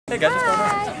Hey guys,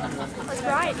 That was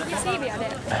right. Did you see me on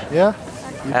it? Yeah?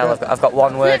 Hell, I've got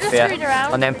one word for you. screwed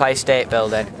around. On the Empire State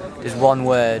Building, there's one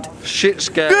word. shit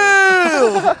scare.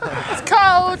 It's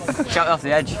cold. Shout it off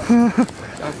the edge.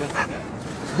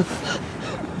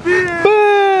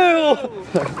 Bill!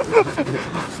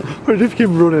 What if you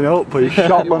came running up, please?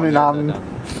 Shotgun in hand.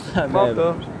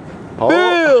 Marco.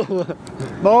 Bill!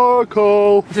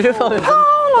 Marco!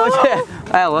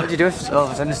 Well, what did you do if all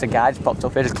of a sudden just a guy just popped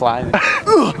up here just climbing?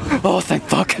 Oh, thank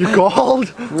fuck. You cold?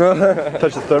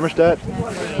 Touch the thermostat.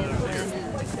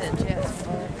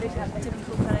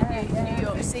 New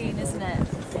York scene, isn't it?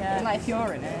 Yeah. Like if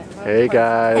you're in it. Hey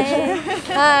guys.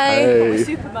 Hi. Hey.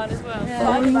 Superman as well.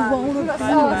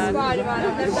 Spider-Man.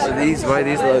 Why are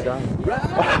these low down?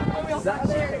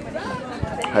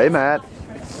 Hey Matt.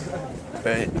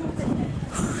 Wait.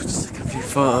 Just took a few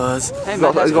photos. Hey, You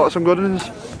got some good ones?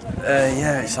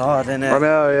 Yeah, it's hard, isn't it? I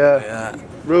know, yeah. Yeah.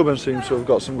 Ruben seems to have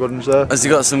got some good ones there. Has he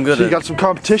got some good So you got some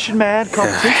competition, man.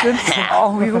 Competition.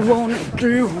 Oh, you wanna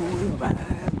do?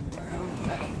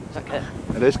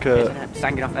 It is Kurt.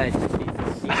 Standing off edge.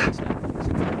 It's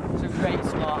a great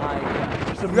smart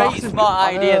idea. It's a Great massive-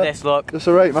 smart idea, this look. Just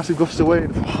a right, massive gust of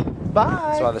wind. Bye.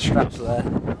 That's why the straps are there.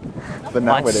 But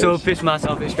now I'd it so is. pissed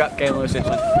myself if strap came on.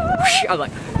 I'm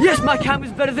like, yes, my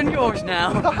camera's better than yours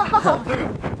now.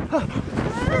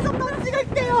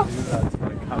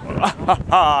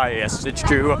 Yes, it's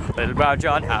true. Little brown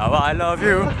John, how I love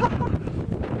you.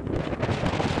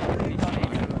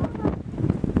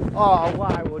 Oh,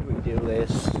 why would we do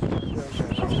this?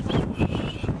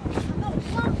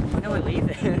 When are we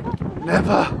leaving?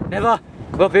 Never. Never.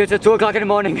 Come up here till 2 o'clock in the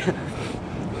morning.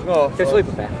 Oh, can sleep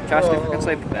up there. Try to sleep. I can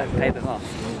sleep up there. Pay a bit more.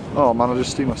 Oh man, I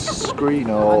just see my screen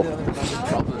all. I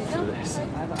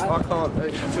can't.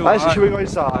 Actually, should we go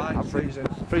inside? I'm freezing.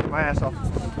 Freezing my ass off.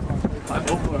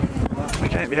 I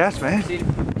can't be asked, man.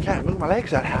 Can't move my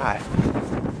legs that high.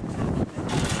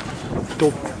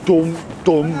 Dum dum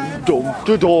dum dum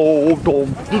dum dum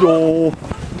dum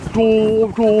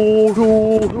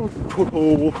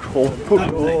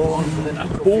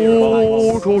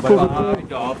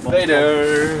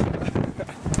Vader.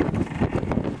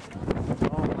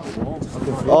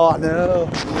 Oh no!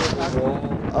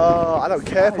 Oh, I don't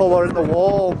care for we're in the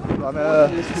wall. I know.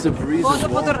 It's a breeze. Whoa,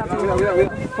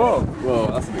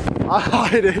 that's a big. Ah,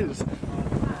 it is.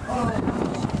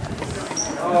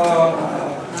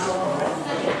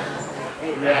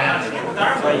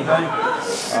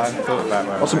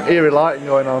 Got some eerie lighting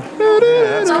going on. It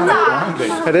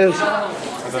is.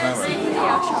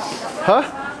 Huh?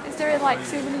 Is there like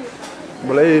souvenirs? I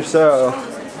believe so.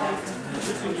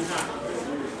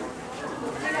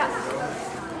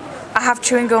 I have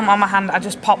chewing gum on my hand. I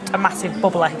just popped a massive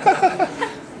bubbly.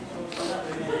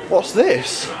 What's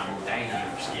this?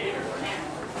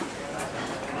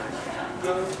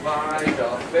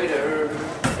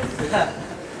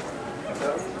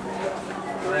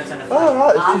 Oh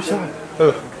right, it's two sides.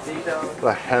 Oh. What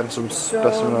a handsome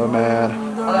specimen of a man.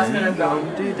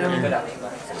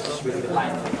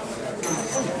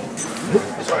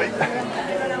 Sorry.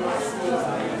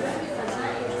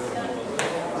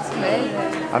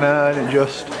 I know, ain't it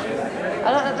just? I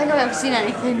don't think I've ever seen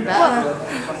anything better.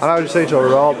 And I was saying to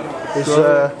Rob,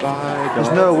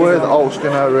 there's no word that Alt's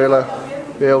gonna really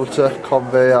be able to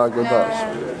convey how good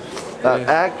that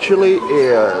actually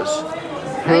is.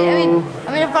 I mean,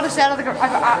 I've got to say,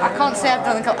 I can't say I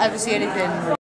don't think I'll ever see anything